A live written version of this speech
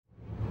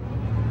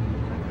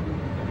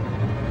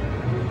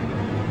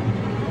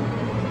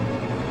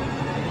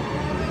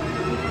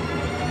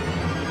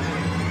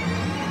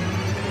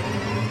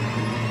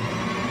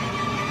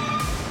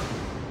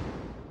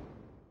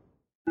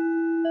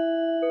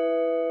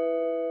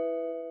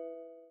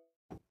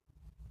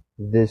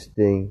this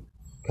thing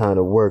kind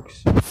of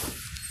works.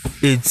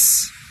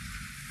 It's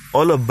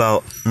all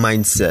about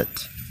mindset.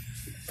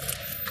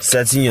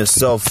 Setting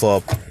yourself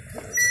up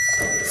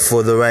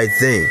for the right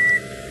thing.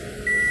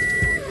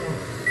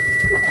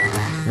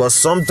 But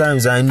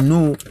sometimes I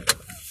knew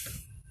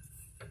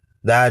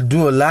that I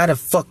do a lot of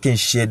fucking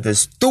shit that's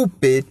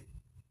stupid,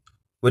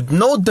 with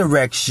no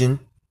direction.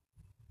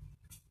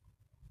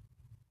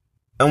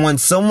 And when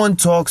someone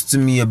talks to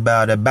me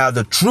about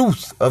the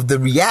truth of the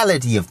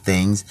reality of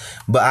things,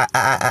 but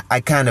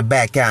I kind of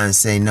back out and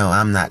say, no,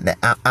 I'm not that.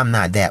 I'm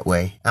not that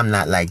way. I'm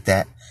not like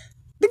that.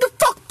 Nigga,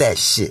 fuck that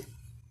shit.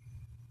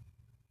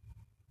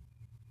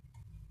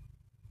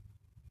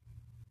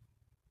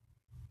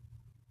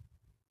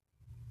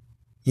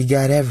 You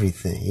got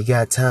everything. You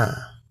got time.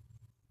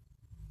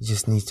 You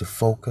just need to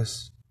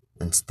focus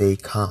and stay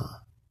calm.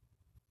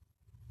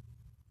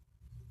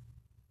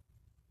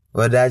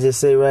 What did I just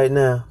say right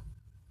now?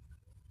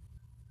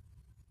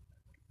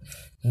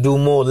 Do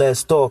more,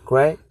 less talk,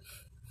 right?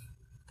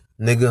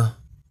 Nigga,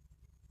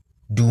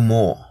 do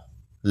more,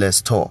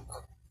 less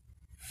talk.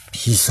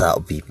 Peace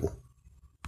out, people.